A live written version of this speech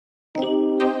The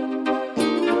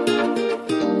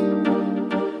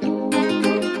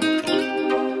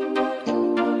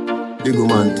good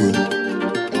man thing.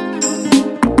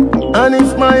 And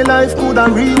if my life could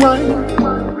have rewind,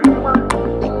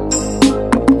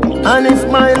 and if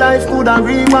my life could have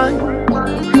rewind,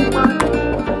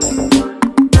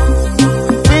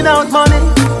 without money,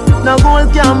 no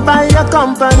gold can buy a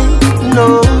company.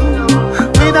 No,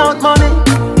 without money,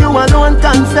 you alone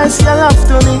confess your love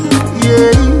to me.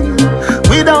 Yeah,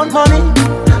 without money,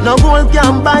 no gold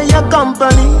can buy a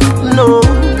company. No,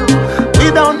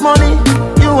 without money,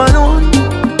 you alone.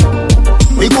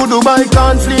 We could do buy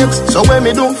cornflakes, so when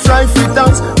me do fry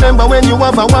fritters. Remember when you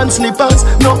have a one slippers,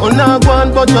 nothing not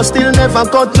one, but you still never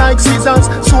cut like scissors.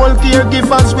 Soul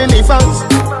caregivers, we live us.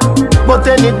 But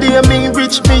any day me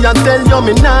rich, me and tell you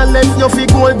me nah left you fi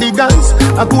gold diggers.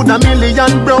 I could a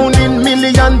million brown in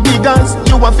million diggers.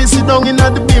 You have to sit down in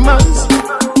the beamers.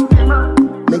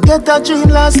 Me get a dream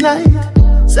last night,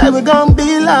 say we gon'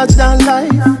 be large than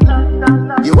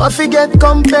life. You have to get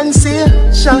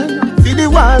compensation for the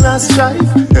war and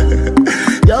strife.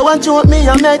 You want to me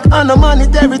I make on the money,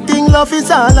 everything love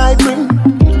is all I bring.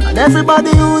 And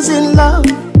everybody who's in love,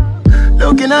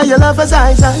 looking at your lover's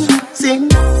eyes and sing.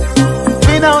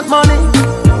 Without money,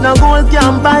 no gold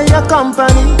can buy a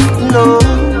company. No,